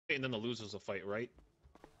and then the losers will fight, right?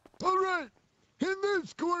 All right. In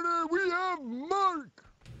this corner, we have Mark.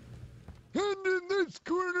 And in this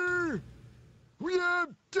corner, we have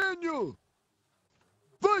Daniel.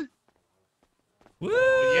 Fight! Woo!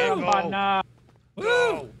 Yeah, go. Woo!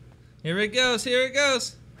 Go. Here it goes. Here it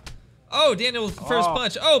goes. Oh, Daniel with the first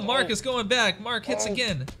punch. Oh, Mark is going back. Mark hits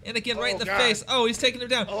again and again right in the face. Oh, he's taking him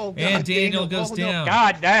down. Oh, God, and Daniel goes no. down.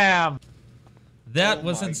 God damn. That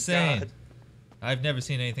was my insane. God. I've never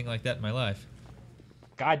seen anything like that in my life.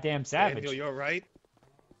 Goddamn savage. Daniel, you alright?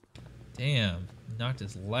 Damn. Knocked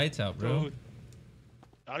his lights out, bro. Dude.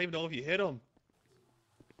 I don't even know if you hit him.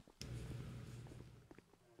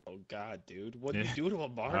 Oh God, dude. What did you do to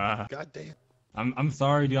him, Mark? God damn. I'm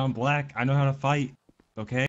sorry, dude. I'm black. I know how to fight. Okay.